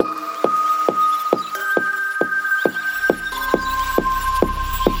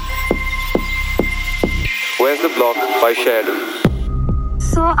is the Block by Sheridan.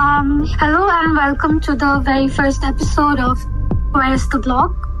 So, hello and welcome to the very first episode of Where is the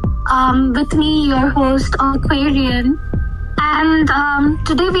Block? With me, your host, Aquarian. And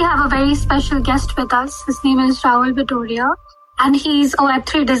today we have a very special guest with us. His name is Rahul Bitoria, and he's a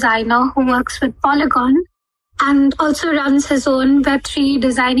Web3 designer who works with Polygon and also runs his own Web3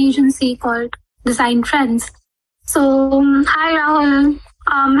 design agency called Design Trends. So, hi Rahul.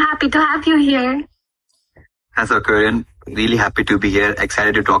 I'm happy to have you here. As Aquarian, really happy to be here.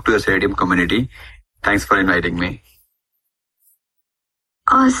 Excited to talk to the Ceridium community. Thanks for inviting me.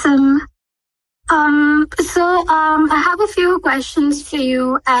 Awesome. I have a few questions for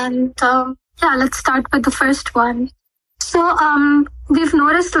you, and let's start with the first one. So, we've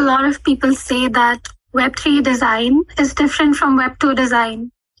noticed a lot of people say that Web3 design is different from Web2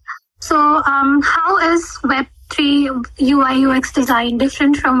 design. So, how is Web3 UI UX design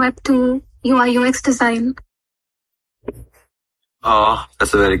different from Web2 UI UX design?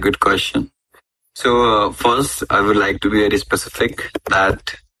 That's a very good question. So, first, I would like to be very specific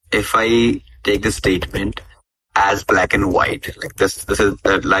that if I take this statement as black and white, like this is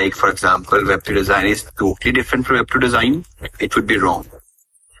like, for example, Web3 design is totally different from Web2 design, it would be wrong.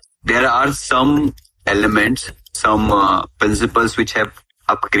 There are some elements, some principles which have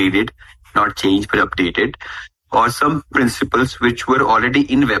upgraded, not changed but updated, or some principles which were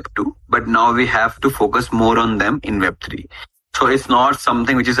already in Web2, but now we have to focus more on them in Web3. So it's not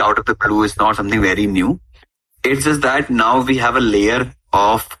something which is out of the blue, it's not something very new. It's just that now we have a layer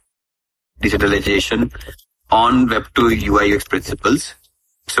of digitalization on Web2 UI UX principles.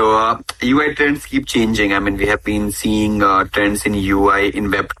 So UI trends keep changing. I mean, we have been seeing trends in UI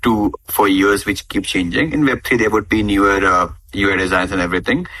in Web2 for years, which keep changing. In Web3, there would be newer UI designs and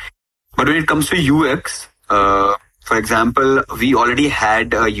everything. But when it comes to UX, for example, we already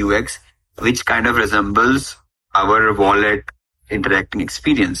had a UX which kind of resembles our wallet interacting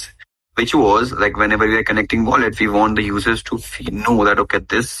experience, which was like whenever we are connecting wallet, we want the users to know that, okay,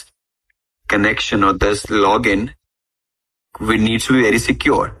 this connection or this login needs to be very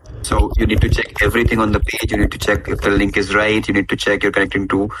secure. So you need to check everything on the page. You need to check if the link is right. You need to check you're connecting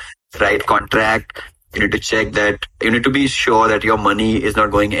to right contract. You need to check that, you need to be sure that your money is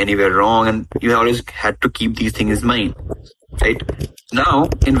not going anywhere wrong. And you always had to keep these things in mind, right? Now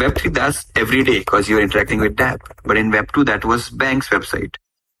in Web3, that's every day because you're interacting with that. But in Web2, that was bank's website.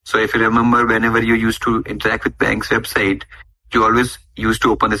 So if you remember, whenever you used to interact with bank's website, you always used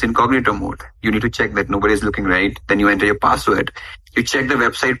to open this incognito mode. You need to check that nobody is looking right. Then you enter your password. You check the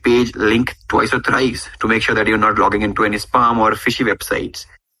website page link twice or thrice to make sure that you're not logging into any spam or fishy websites.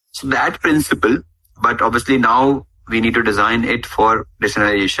 So that principle, but obviously now we need to design it for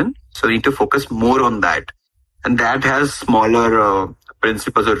decentralization. So we need to focus more on that. And that has smaller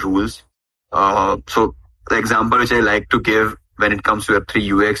principles or rules. So the example which I like to give when it comes to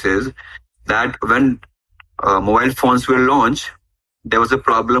Web3 UX is that when mobile phones were launched, there was a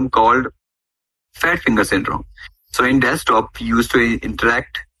problem called fat finger syndrome. So in desktop, you used to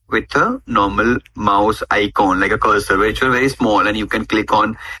interact with a normal mouse icon, like a cursor, which were very small and you can click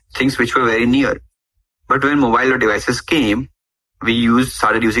on things which were very near. But when mobile devices came, we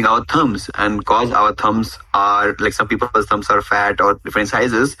started using our thumbs, and because our thumbs are, like some people's thumbs are fat or different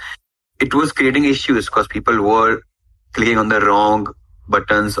sizes, it was creating issues because people were clicking on the wrong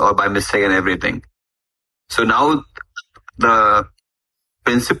buttons or by mistake and everything. So now the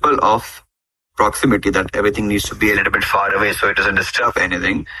principle of proximity, that everything needs to be a little bit far away so it doesn't disturb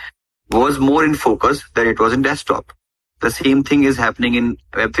anything, was more in focus than it was in desktop. The same thing is happening in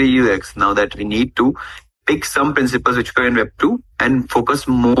Web3 UX now, that we need to pick some principles which were in Web2 and focus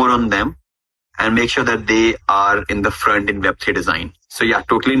more on them and make sure that they are in the front in Web3 design. So yeah,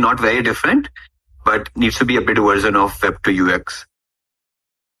 totally not very different, but needs to be a bit version of Web2 UX.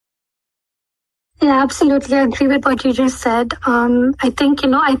 Yeah, absolutely agree with what you just said. I think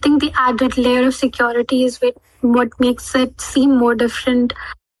the added layer of security is what makes it seem more different,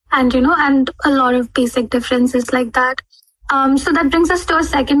 and a lot of basic differences like that. So that brings us to a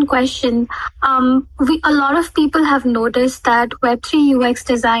second question. A lot of people have noticed that Web3 UX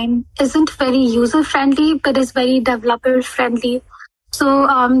design isn't very user-friendly, but is very developer-friendly.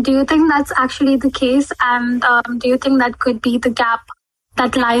 So do you think that's actually the case? And do you think that could be the gap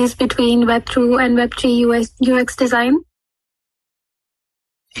that lies between Web2 and Web3 UX design?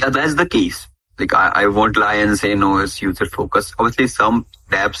 Yeah, that's the case. Like I won't lie and say no, it's user-focused. Obviously, some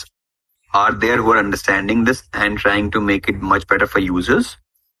devs are there who are understanding this and trying to make it much better for users.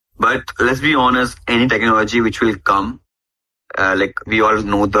 But let's be honest, any technology which will come, like we all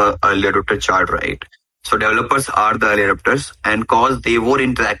know the early adopter chart, right? So developers are the early adopters, and cause they were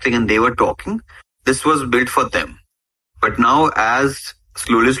interacting and they were talking, this was built for them. But now as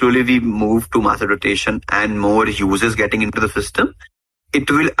slowly we move to mass adoption and more users getting into the system, it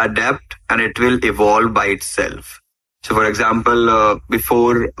will adapt and it will evolve by itself. So for example,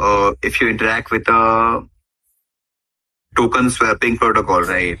 before, if you interact with a token swapping protocol,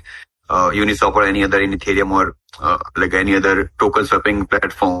 right? Uniswap or any other in Ethereum or like any other token swapping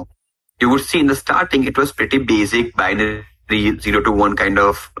platform, you would see in the starting it was pretty basic binary 0 to 1 kind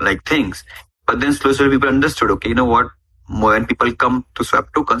of like things. But then slowly people understood, okay, you know what? When people come to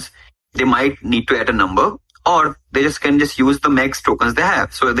swap tokens, they might need to add a number, or they can use the max tokens they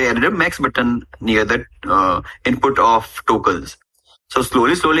have. So they added a max button near the input of tokens. So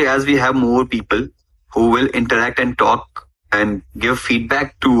slowly as we have more people who will interact and talk and give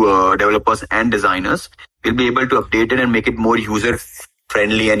feedback to developers and designers, we'll be able to update it and make it more user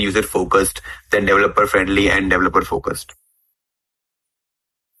friendly and user focused than developer friendly and developer focused.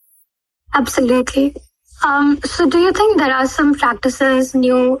 Absolutely. So do you think there are some practices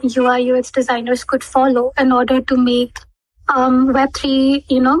new UI UX designers could follow in order to make Web3,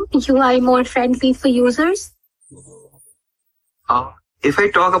 UI more friendly for users? If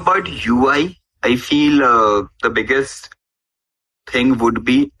I talk about UI, I feel the biggest thing would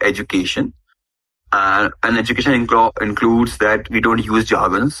be education. And education includes that we don't use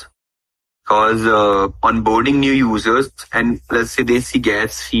jargons. Because onboarding new users, and let's say they see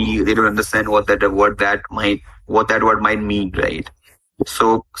gas fee, they don't understand what that word might mean, right?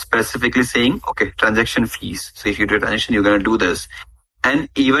 So specifically saying, okay, transaction fees. So if you do a transaction, you're going to do this, and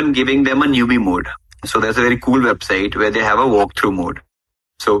even giving them a newbie mode. So there's a very cool website where they have a walkthrough mode.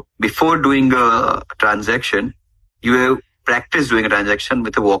 So before doing a transaction, you have practice doing a transaction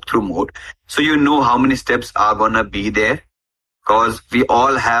with a walkthrough mode, so you know how many steps are gonna be there. Because we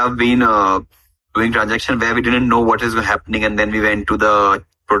all have been doing transaction where we didn't know what is happening, and then we went to the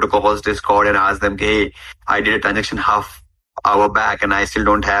protocols Discord and asked them, hey, I did a transaction half hour back and I still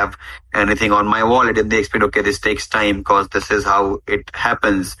don't have anything on my wallet. And they explained, okay, this takes time because this is how it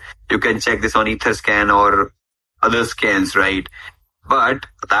happens. You can check this on Etherscan or other scans, right? But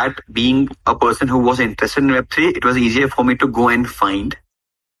that being a person who was interested in Web3, it was easier for me to go and find.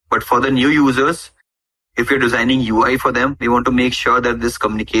 But for the new users, if you're designing UI for them, we want to make sure that this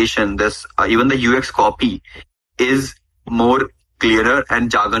communication, even the UX copy is more clearer and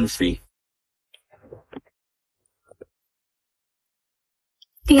jargon free.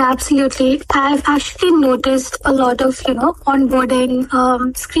 Yeah, absolutely. I've actually noticed a lot of,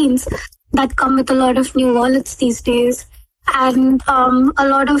 onboarding screens that come with a lot of new wallets these days. And a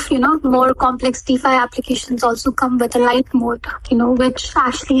lot of, more complex DeFi applications also come with a light mode, which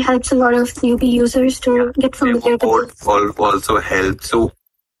actually helps a lot of newbie users to get familiar with it. Also helps. So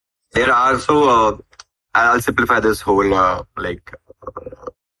there are I'll simplify this whole I'll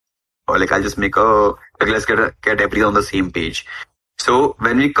just make let's get everything on the same page. So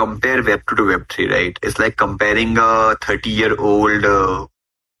when we compare Web2 to Web3, right, it's like comparing a 30-year-old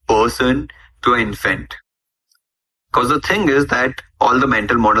person to an infant. Because the thing is that all the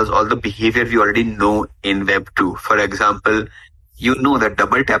mental models, all the behavior we already know in Web2. For example, you know that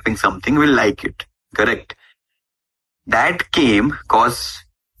double tapping something will like it, correct? That came because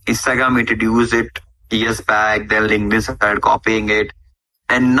Instagram introduced it years back, then LinkedIn started copying it.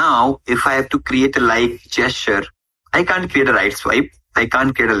 And now if I have to create a like gesture, I can't create a right swipe, I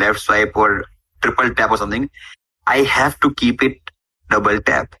can't create a left swipe or triple tap or something. I have to keep it double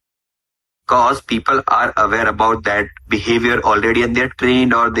tap. Because people are aware about that behavior already and they're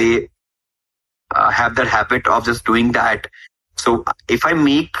trained, or they have that habit of just doing that. So if I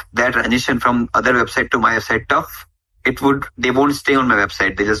make that transition from other website to my website tough, they won't stay on my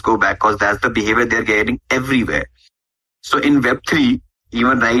website. They just go back because that's the behavior they're getting everywhere. So in Web3,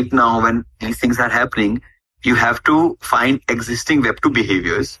 even right now when these things are happening, you have to find existing Web2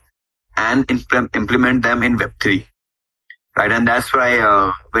 behaviors and implement them in Web3. Right, and that's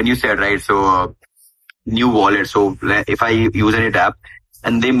why when you said, right, so new wallet. So if I use any app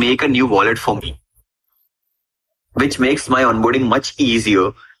and they make a new wallet for me, which makes my onboarding much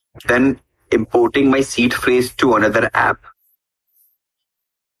easier than importing my seed phrase to another app.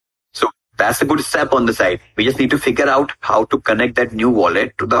 So that's a good step on the side. We just need to figure out how to connect that new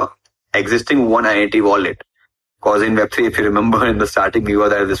wallet to the existing one identity wallet. Because in Web3, if you remember in the starting, we were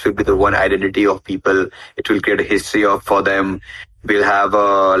that this will be the one identity of people. It will create a history for them. We'll have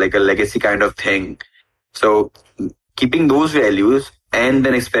a legacy kind of thing. So keeping those values and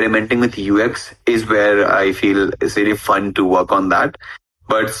then experimenting with UX is where I feel it's really fun to work on that.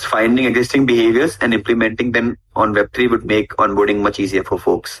 But finding existing behaviors and implementing them on Web3 would make onboarding much easier for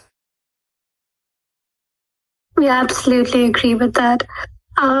folks. We absolutely agree with that.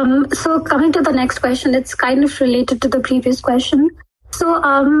 So coming to the next question, it's kind of related to the previous question.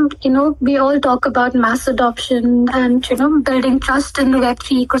 So, we all talk about mass adoption and, building trust in the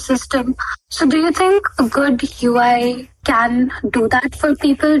Web3 ecosystem. So do you think a good UI can do that for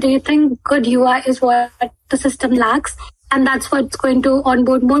people? Do you think good UI is what the system lacks? And that's what's going to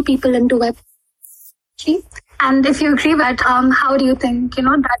onboard more people into Web3? And if you agree with that, how do you think,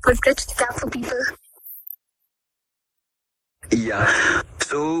 that would bridge the gap for people? Yeah.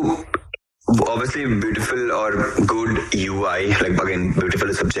 So obviously beautiful or good UI, like again, beautiful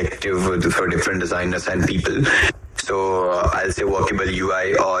is subjective for different designers and people. So I'll say workable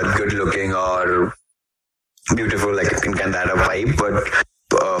UI or good looking or beautiful, like can that a vibe,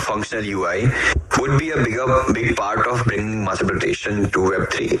 but functional UI would be a big part of bringing mass adaptation to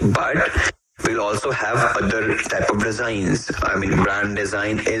Web3. But we'll also have other type of designs. I mean, brand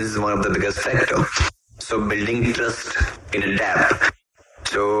design is one of the biggest factor. So building trust in a dApp.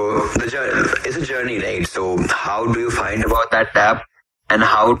 So the journey is a journey, right? So how do you find about that app, and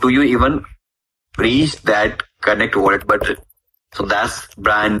how do you even reach that connect wallet button? So that's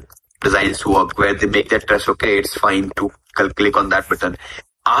brand designs work, where they make that trust. Okay, it's fine to click on that button.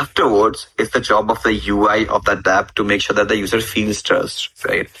 Afterwards, it's the job of the UI of that app to make sure that the user feels trust,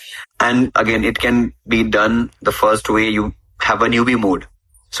 right? And again, it can be done the first way. You have a newbie mode.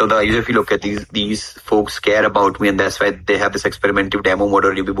 So the user feel, okay, these folks care about me, and that's why they have this experimental demo mode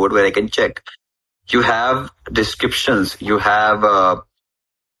or newbie mode where I can check. You have descriptions, you have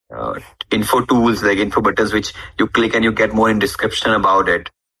info tools like info buttons, which you click and you get more in description about it.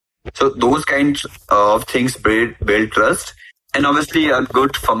 So those kinds of things build trust. And obviously a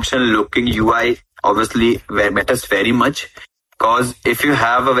good functional looking UI obviously matters very much. Because if you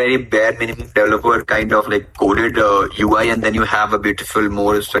have a very bare minimum developer kind of like coded UI, and then you have a beautiful,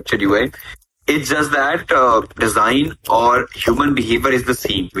 more structured UI, it's just that design or human behavior is the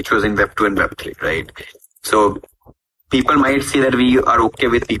same, which was in Web 2 and Web 3, right? So people might say that we are okay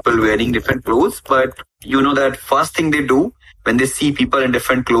with people wearing different clothes, but you know that first thing they do when they see people in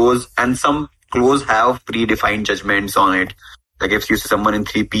different clothes, and some clothes have predefined judgments on it. Like if you see someone in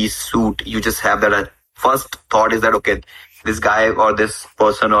 3-piece suit, you just have that first thought is that, okay, this guy or this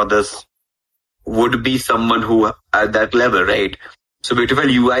person or this would be someone who at that level, right? So beautiful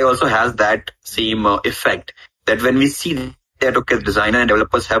UI also has that same effect, that when we see that, okay, designer and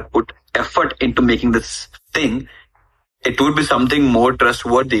developers have put effort into making this thing, it would be something more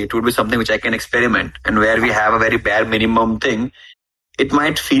trustworthy. It would be something which I can experiment. And where we have a very bare minimum thing, it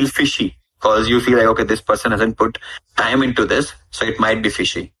might feel fishy, because you feel like, okay, this person hasn't put time into this, so it might be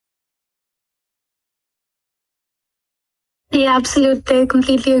fishy. Yeah, absolutely. I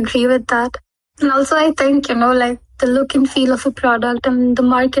completely agree with that. And also I think, like the look and feel of a product and the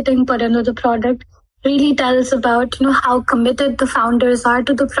marketing put into the product really tells about, how committed the founders are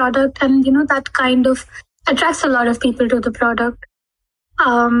to the product. And, that kind of attracts a lot of people to the product.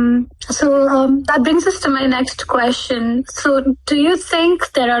 So that brings us to my next question. So do you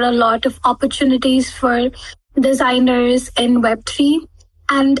think there are a lot of opportunities for designers in Web3?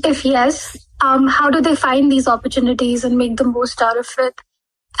 And if yes, how do they find these opportunities and make the most out of it?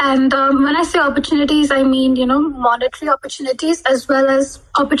 And when I say opportunities, I mean, monetary opportunities as well as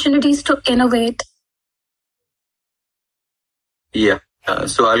opportunities to innovate. Yeah.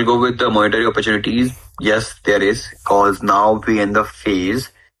 So I'll go with the monetary opportunities. Yes, there is, because now we're in the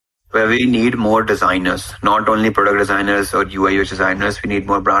phase where we need more designers, not only product designers or UI UX designers. We need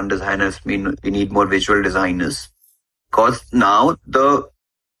more brand designers. We need more visual designers, because now the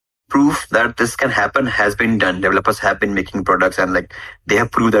proof that this can happen has been done. Developers have been making products, and like they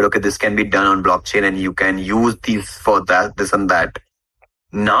have proved that, okay, this can be done on blockchain and you can use these for that, this and that.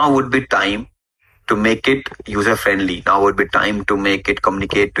 Now would be time to make it user friendly. Now would be time to make it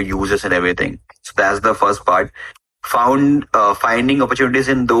communicate to users and everything. So that's the first part. Finding opportunities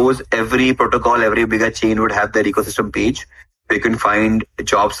in those. Every protocol, every bigger chain would have their ecosystem page. We can find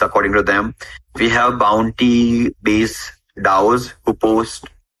jobs according to them. We have bounty-based DAOs who post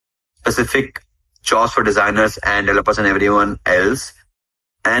specific jobs for designers and developers and everyone else.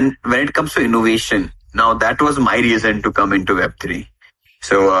 And when it comes to innovation, now that was my reason to come into Web3.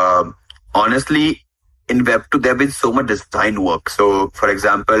 So honestly, in Web2, there has been so much design work. So for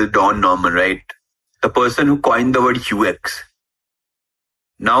example, Don Norman, right? The person who coined the word UX.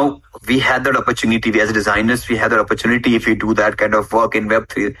 Now we had that opportunity. We as designers, we had that opportunity, if we do that kind of work in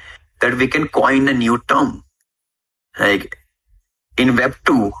Web3, that we can coin a new term. Like in Web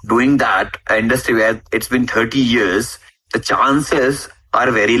 2, doing that industry where it's been 30 years, the chances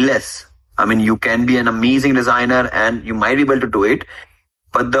are very less. I mean, you can be an amazing designer and you might be able to do it,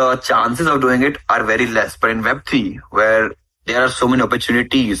 but the chances of doing it are very less. But in Web 3, where there are so many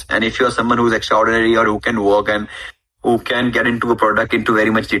opportunities. And if you're someone who's extraordinary or who can work and who can get into a product into very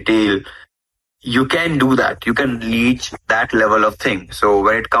much detail, you can do that. You can reach that level of thing. So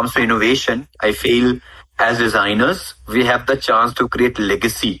when it comes to innovation, I feel as designers, we have the chance to create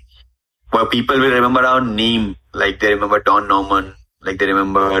legacy where people will remember our name, like they remember Don Norman, like they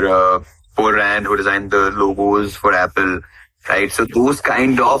remember Paul Rand, who designed the logos for Apple, right? So those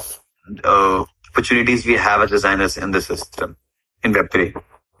kind of opportunities we have as designers in the system, in Web3.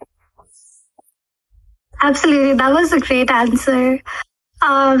 Absolutely. That was a great answer.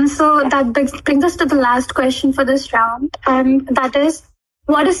 So that brings us to the last question for this round. And that is,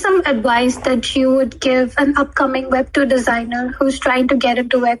 what is some advice that you would give an upcoming Web2 designer who's trying to get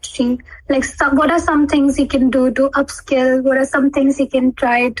into Web3? Like, what are some things he can do to upskill? What are some things he can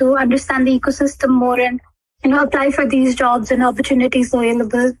try to understand the ecosystem more and, apply for these jobs and opportunities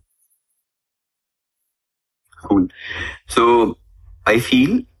available? Cool. So I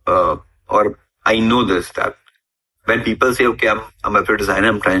feel, or I know this, that when people say, okay, I'm a Web2 designer,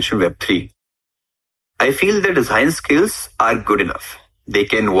 I'm trying to Web3, I feel the design skills are good enough. They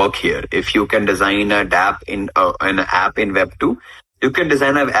can work here. If you can design an app in Web2, you can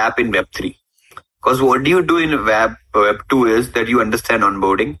design an app in Web3. Because what do you do in Web2 is that you understand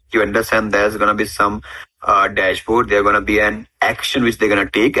onboarding. You understand there's going to be some dashboard. There's going to be an action which they're going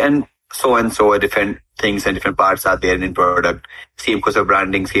to take, and so different things and different parts are there in product. Same goes for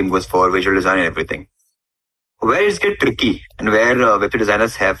branding, same goes for visual design and everything. Where it gets tricky and where Web2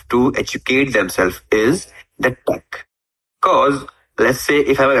 designers have to educate themselves is the tech. Because let's say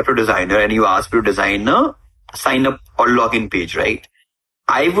if I'm a Web2 designer and you ask me to design a sign up or login page, right?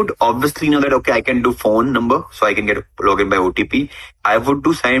 I would obviously know that, okay, I can do phone number, so I can get a login by OTP. I would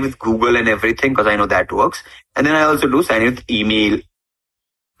do sign in with Google and everything because I know that works. And then I also do sign in with email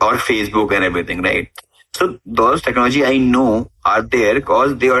or Facebook and everything, right? So those technology I know are there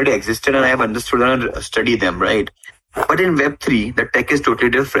because they already existed and I have understood and studied them, right? But in Web3, the tech is totally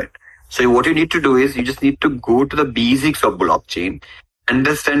different. So what you need to do is you just need to go to the basics of blockchain,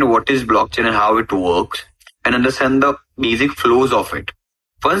 understand what is blockchain and how it works, and understand the basic flows of it.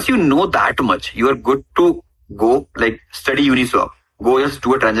 Once you know that much, you are good to go, like study Uniswap. Go just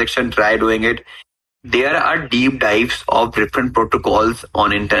do a transaction, try doing it. There are deep dives of different protocols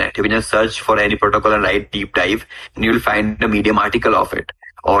on internet. You can just search for any protocol and write deep dive, and you will find a Medium article of it,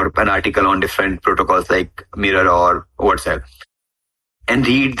 or an article on different protocols like Mirror or WhatsApp, and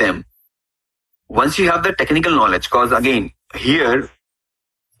read them. Once you have the technical knowledge, because again, here,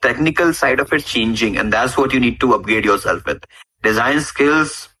 technical side of it changing, and that's what you need to upgrade yourself with. Design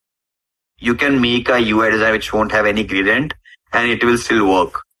skills, you can make a UI design which won't have any gradient, and it will still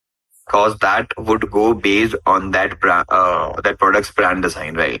work. Because that would go based on that brand, that product's brand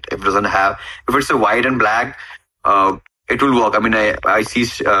design, right? If it's a white and black, it will work. I mean, I see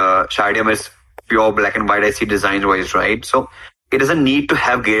Shardium is pure black and white. I see design wise, right? So it doesn't need to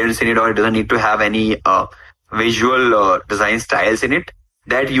have gradients in it, or it doesn't need to have any visual design styles in it.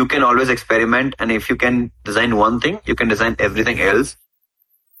 That you can always experiment, and if you can design one thing, you can design everything else.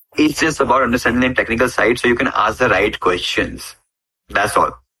 It's just about understanding the technical side, so you can ask the right questions. That's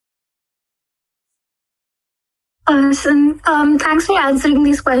all. Awesome. Thanks for answering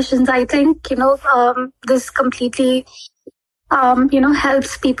these questions. I think, this completely,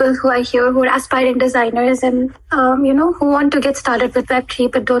 helps people who are here, who are aspiring designers and, who want to get started with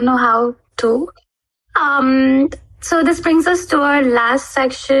Web3 but don't know how to. So this brings us to our last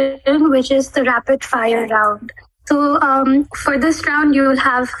section, which is the rapid fire round. So for this round, you will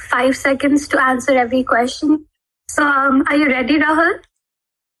have 5 seconds to answer every question. So are you ready, Rahul?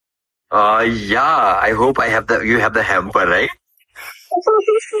 Yeah, I hope you have the hamper, right?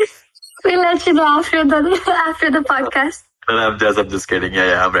 We'll let you know after the podcast. I'm just kidding.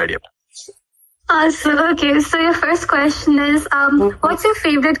 Yeah, I'm ready. Okay, so your first question is, what's your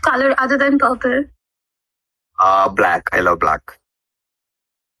favorite color other than purple? Black. I love black.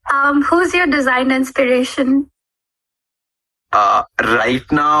 Who's your design inspiration? Right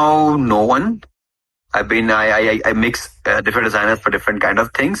now, no one. I mix different designers for different kind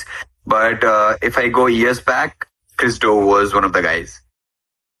of things. But if I go years back, Chris Do was one of the guys.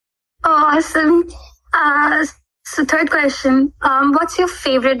 Oh, awesome. So third question, what's your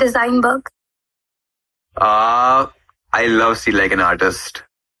favorite design book? I love See Like an Artist.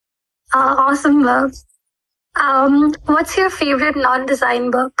 Awesome, love. What's your favorite non-design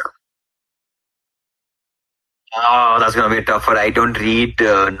book? Oh, that's going to be tougher. I don't read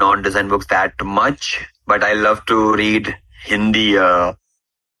non-design books that much, but I love to read Hindi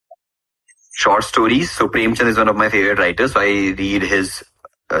short stories. So Premchand is one of my favorite writers, so I read his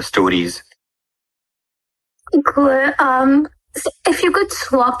stories. Cool. So if you could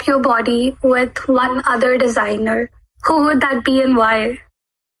swap your body with one other designer, who would that be and why?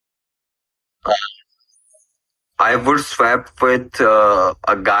 I would swap with a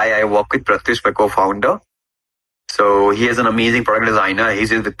guy I work with, Pratyush, my co-founder. So he is an amazing product designer.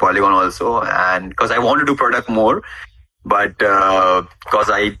 He's with Polygon also, and because I want to do product more, but because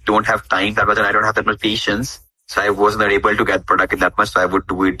I don't have time that much and I don't have that much patience, so I wasn't able to get product in that much. So I would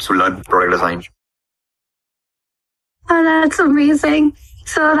do it to learn product design. Oh, that's amazing.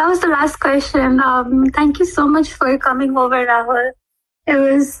 So that was the last question. Thank you so much for coming over, Rahul. It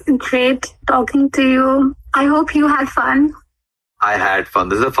was great talking to you. I hope you had fun. I had fun.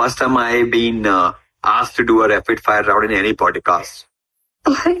 This is the first time I've been asked to do a rapid fire round in any podcast.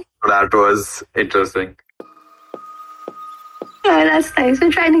 That was interesting. Yeah, that's nice.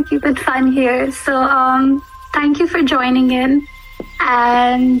 We're trying to keep it fun here. So thank you for joining in.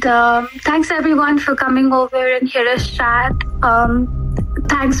 And thanks everyone for coming over and hear us chat.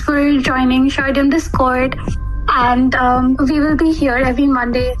 Thanks for joining Shardim Discord. And we will be here every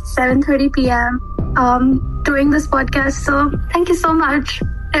Monday, 7:30 p.m. Doing this podcast. So thank you so much.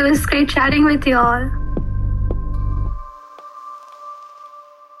 It was great chatting with you all.